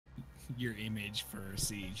your image for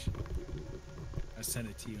Siege. I sent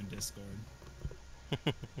it to you in Discord.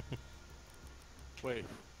 Wait.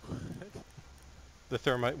 The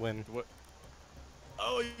thermite win. What?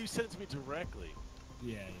 Oh, you sent it to me directly.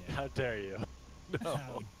 Yeah, yeah. How dare you? No.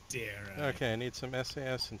 How dare I? Okay, I need some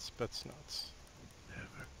SAS and Spetsnaz.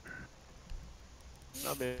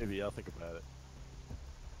 Not maybe. I'll think about it.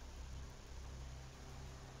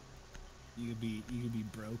 You could be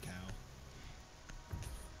bro cow.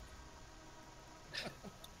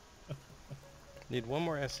 Need one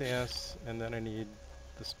more SAS, and then I need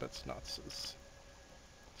the Spetsnazes.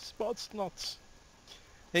 Spetsnaz.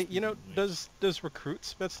 Hey, you know, does recruit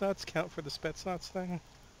Spetsnaz count for the Spetsnaz thing?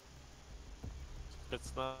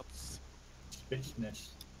 It's not. Bitchness.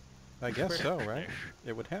 I guess so, right?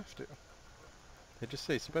 It would have to. They just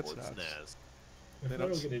say Spetsnaz. Snaz. If They I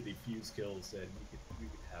don't don't get any fuse kills, then you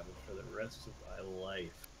could have it for the rest of my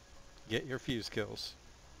life. Get your fuse kills.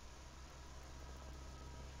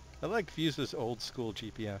 I like Fuse's old school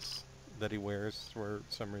GPS that he wears for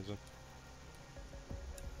some reason.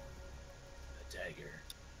 A dagger.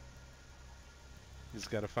 He's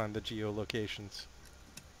got to find the geolocations.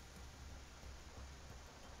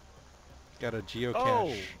 Got a geocache.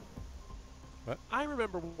 Oh! What? I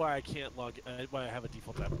remember why I can't log. Why I have a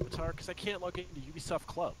default avatar, because I can't log into Ubisoft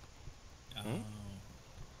Club. Oh.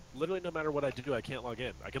 Literally, no matter what I do, I can't log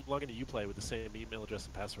in. I can log into Uplay with the same email address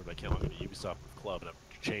and password, but I can't log into Ubisoft Club, and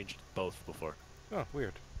I've changed both before. Oh,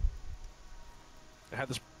 weird. I had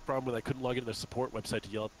this problem when I couldn't log into their support website to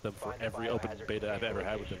yell at them for every open beta I've ever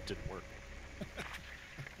had with them didn't work.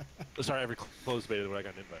 Sorry, every closed beta where I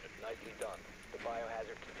got an invite. Nicely done. The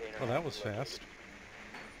biohazard container. Well, that was fast.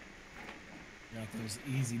 Got those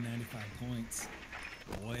easy 95 points.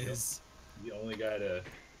 Boys. You only gotta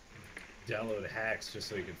download hacks just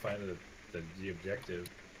so you can find the objective.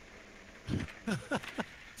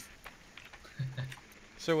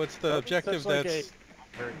 So what's the objective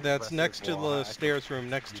that's next to the stairs room,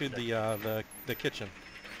 next to the kitchen?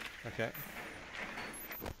 Okay.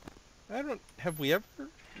 I don't. Have you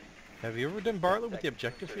ever done Bartlett with the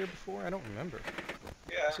objective here before? I don't remember.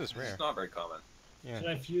 Yeah, This is rare. It's not very common. Yeah. Can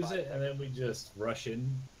I fuse it and then we just rush in?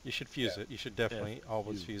 You should fuse it. You should definitely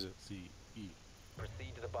always fuse it. C-E.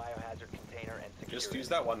 Proceed to the biohazard container and secure Just it. use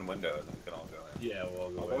that one window and then we can all go in. Yeah, we'll I'll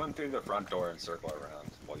go go in. in through the front door and circle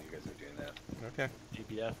around while you guys are doing that. Okay.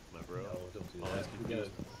 GPF, my bro. No, don't do Always that. We gotta,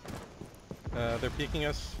 confused. They're peeking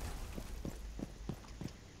us.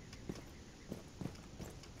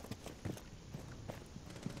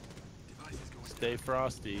 Stay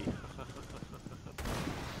frosty.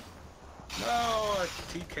 No, I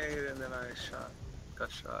TK'd and then I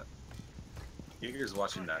got shot. Jaeger's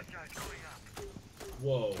watching that.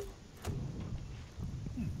 whoa.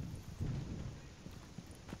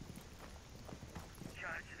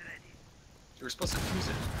 You were supposed to fuse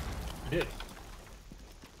it. Hit.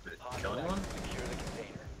 Did it kill anyone? Secure the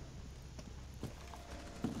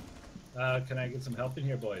container. Can I get some help in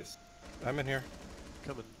here, boys? I'm in here.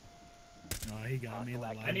 Coming. Oh, he got me in the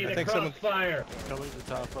line. I need I a think someone- crossfire! Coming to the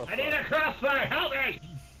top of. I need a crossfire! Help me!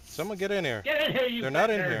 Someone get in here. Get in here, you They're not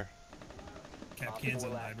in fucker. here. Cap cans in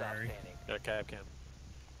the library. Got cab cam.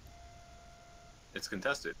 It's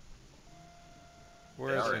contested.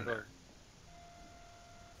 Where They is are he? in there.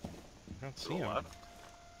 I don't To see the him. left.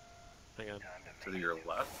 Hang on. To your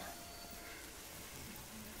left.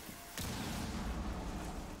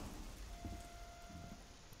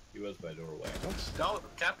 He was by doorway. No, Down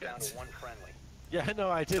Capcans. to one friendly. Yeah, I know,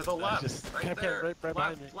 I did. To the left. I just Right cab there. cam right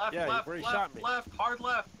behind me. Left, Yeah, left, where he left, shot me. left, hard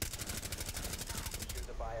left. Secure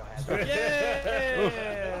the biohazard. Yeah!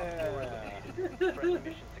 Friendly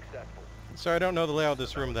mission successful. Sorry, I don't know the layout of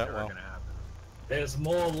this room that Never well. gonna happen. There's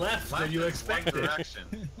more left Left than you is one expected.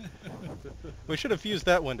 direction. We should have fused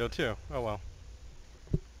that window too. Oh well.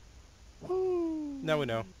 Now we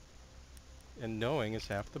know. And knowing is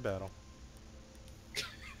half the battle.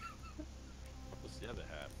 What's the other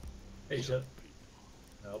half? Hey, shut.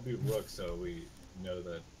 I'll be Rook so we know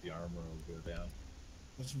that the armor will go down.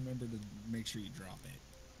 Let's remember to make sure you drop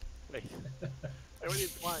it. Wait. Hey, when you're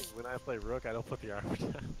flying, when I play Rook, I don't put the armor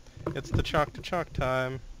down. It's the chalk to chalk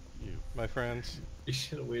time, You. my friends. You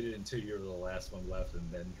should have waited until you were the last one left and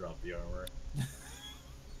then drop the armor.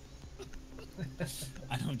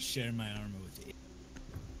 I don't share my armor with you.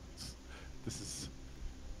 This is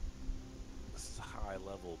a high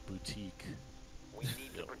level boutique We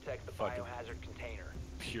need to protect the Fucking biohazard container.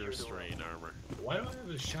 pure strain armor. Why do I have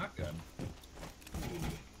a shotgun?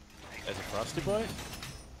 As a frosty boy?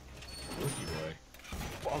 Rookie boy.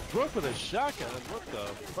 Oh, Rook with a shotgun. What the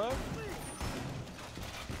fuck?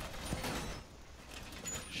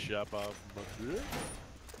 Shop off my dick.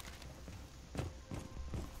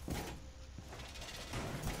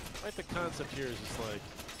 basic concept here is just like,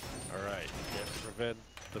 all right, you have to prevent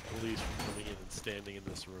the police from coming in and standing in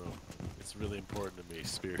this room. It's really important to me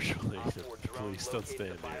spiritually Op that 4 the drone police don't located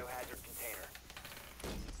stand the here. biohazard container.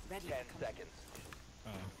 Ready. 10 seconds.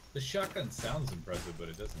 Oh. The shotgun sounds impressive, but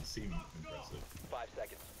it doesn't seem impressive. 5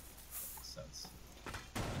 seconds. Sense.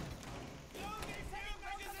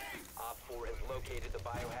 Op 4 has located the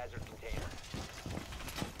biohazard container.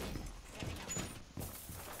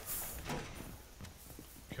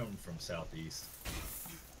 Coming from southeast.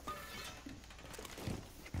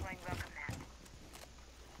 Deploying welcome mat.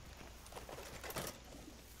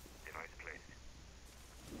 Device placed.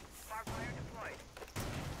 Barbed wire deployed.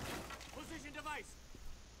 Position device.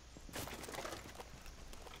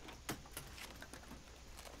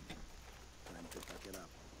 Time to pack it up.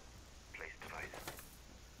 Place device.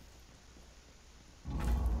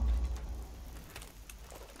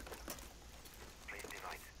 Place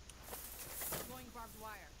device. Deploying barbed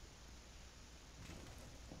wire.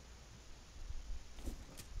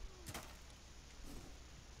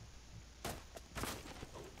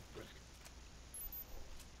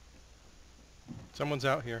 Someone's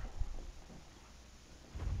out here.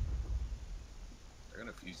 They're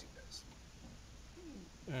gonna fuse you guys.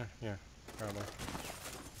 Yeah, probably.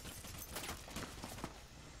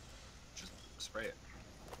 Just spray it.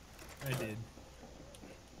 I did.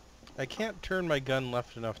 I can't turn my gun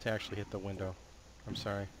left enough to actually hit the window. I'm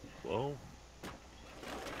sorry. Whoa.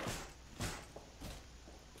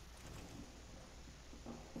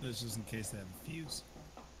 That's just in case they have a fuse.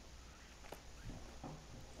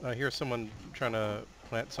 I hear someone trying to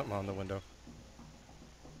plant something on the window.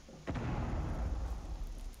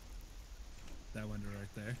 That window right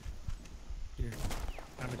there. Here.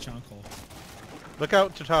 Have a chunk hole. Look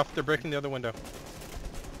out to top. They're breaking the other window.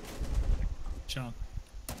 Chunk.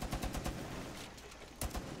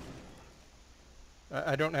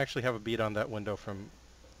 I don't actually have a bead on that window from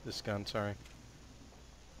this gun. Sorry.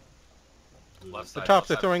 Left The side, top. left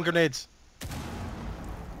They're side throwing window. grenades.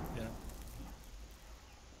 Yeah.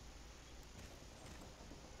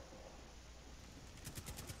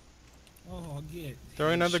 Oh, I'll get.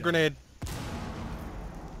 Throwing another headshot. grenade.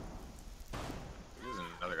 There's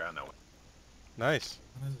another guy on that one. Nice.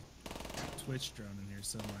 There's a Twitch drone in here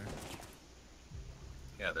somewhere.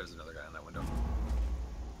 Yeah, there's another guy on that window.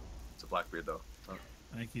 It's a Blackbeard though. Oh.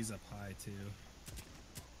 I think he's up high too.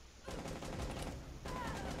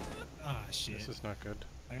 Ah, shit. This is not good.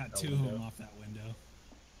 I got That two of them window. off that window.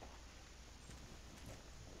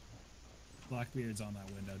 Blackbeard's on that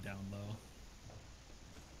window down low.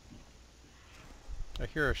 I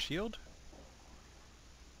hear a shield.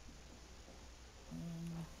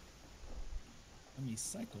 Let me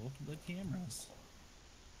cycle the cameras.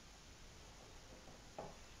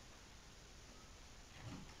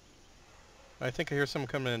 I think I hear someone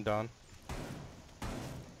coming in, Don.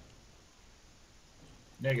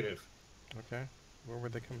 Negative. Okay. Where were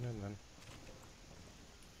they coming in then?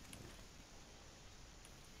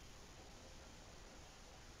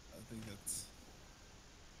 I think that's.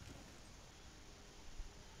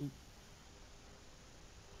 I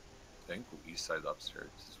think east side upstairs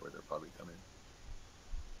is where they're probably coming.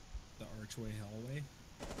 The archway hallway.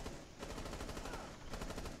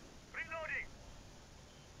 Reloading.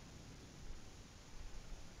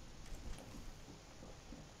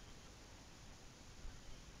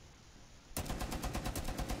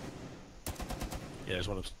 Yeah, there's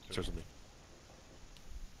one upstairs with me.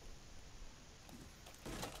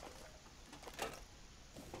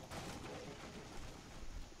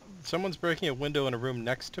 Someone's breaking a window in a room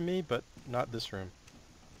next to me, but not this room.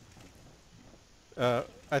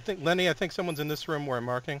 I think, Lenny, I think someone's in this room where I'm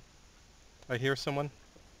marking. I hear someone.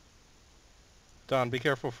 Don, be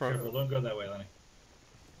careful from... Careful, don't go that way, Lenny.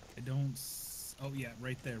 I don't. Oh yeah,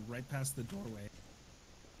 right there, right past the doorway.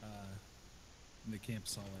 In the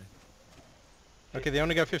campus hallway. Okay, they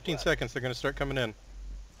only got 15 seconds. They're going to start coming in.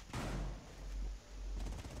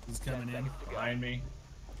 He's coming in. Behind me.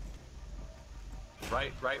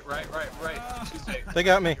 Right. Tuesday. They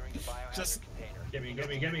got me. Securing the biohazard Just-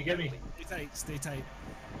 container. Get me. Stay tight. Stay tight.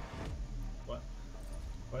 What?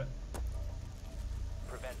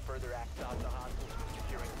 Prevent further acts of the hostiles from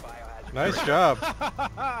securing the biohazard Nice container. job.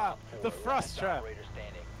 Op 4, The frost last trap. operator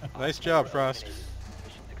standing. Nice Op job, 4 Frost. eliminated.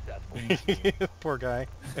 Mission successful. Poor guy.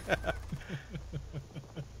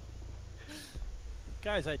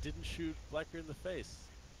 Guys, I didn't shoot Blackbeard in the face.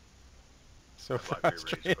 So Blackbeard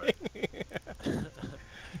rage frustrating.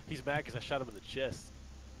 He's mad because I shot him in the chest.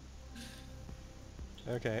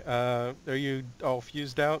 Okay, are you all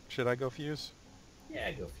fused out? Should I go fuse? Yeah,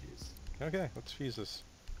 go fuse. Okay, let's fuse this.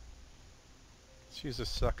 Let's fuse this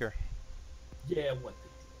sucker. Yeah, what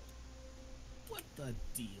What the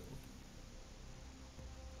deal?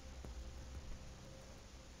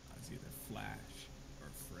 It's either flash or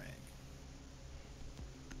frag.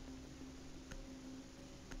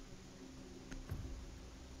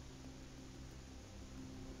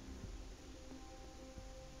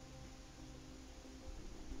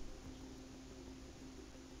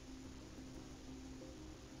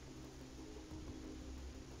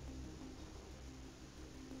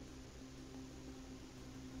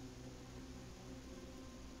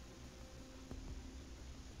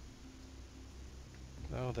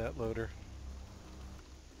 Oh, that loader.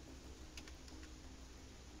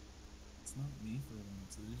 It's not me for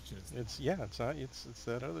once. It's just It's yeah. It's not. It's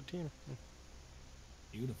that other team.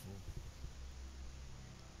 beautiful.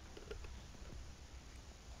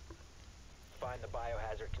 Find the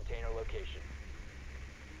biohazard container location.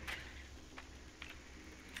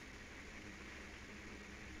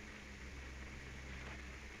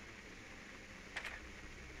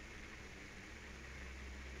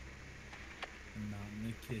 Not in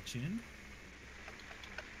the kitchen.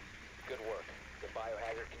 Good work. The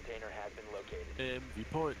biohazard container has been located. MV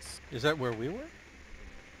points. Is that where we were?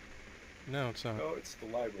 No, it's not. Oh, it's the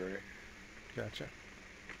library. Gotcha.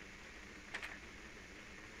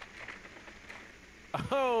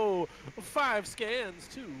 Oh, 5 scans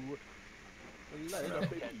too. Light up, 10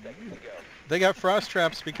 baby. seconds to go. They got frost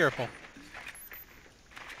traps. Be careful.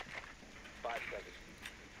 5 seconds.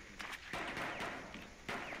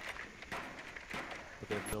 But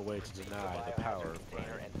there's no way to deny the power of my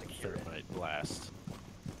thermite blast.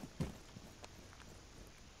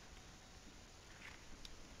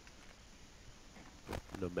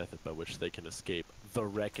 No method by which they can escape the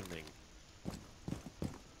reckoning.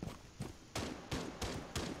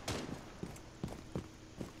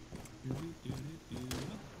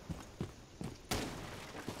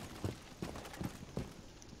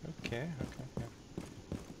 Okay.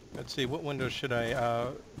 Let's see. What windows should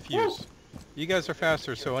I fuse? You guys are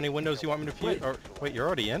faster, so any windows you want me to fuse? Or wait, you're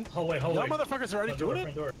already in? Hallway, Y'all hallway. motherfuckers are already Front door, doing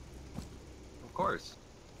it? front door. Of course.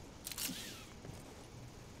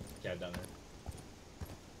 Yeah, down there.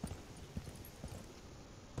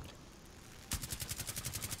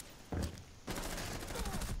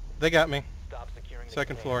 They got me. Stop securing the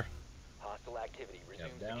Second container. floor. Hostile activity. Resume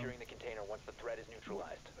down. securing the container once the threat is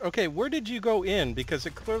neutralized. Okay, where did you go in? Because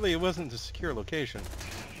it clearly it wasn't a secure location.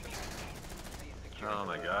 Oh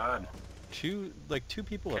my god. Two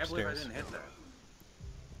people Can't believe I upstairs. didn't hit that.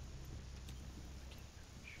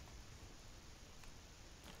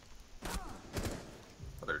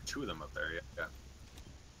 Well, there are 2 of them up there, yeah.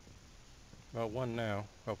 Well, one now,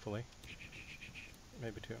 hopefully.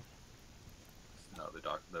 Maybe 2. No,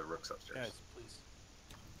 the rook's upstairs. Guys, please.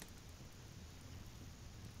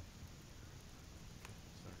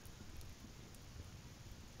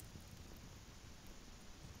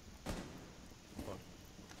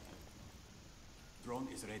 Drone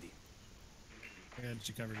is ready. I got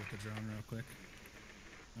you covered with the drone real quick.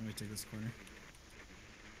 Let me take this corner.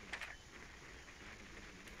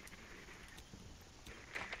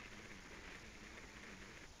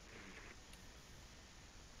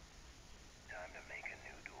 Time to make a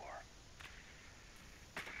new door.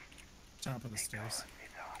 Top of the stairs.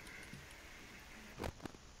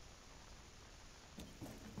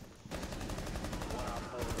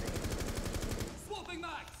 Swapping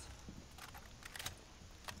mags!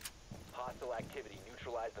 Hostile activity.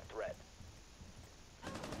 Neutralize the threat.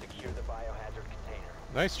 Secure the biohazard container.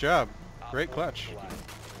 Nice job. Op Great 4 clutch. neutralized.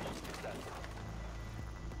 Mission successful.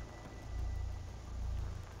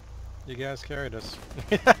 You guys carried us.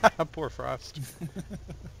 Poor Frost.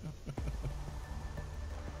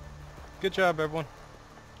 Good job, everyone.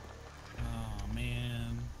 Oh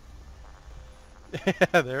man.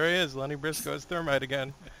 There he is, Lenny Briscoe's thermite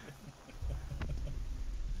again.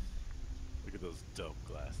 Look at those dope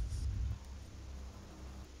glasses.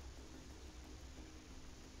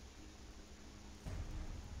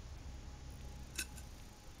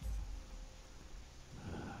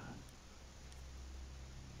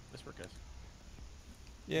 Nice work, guys.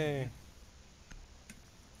 Yay.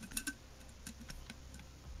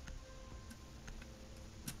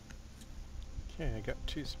 Okay, I got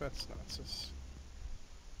 2 Spetsnazes.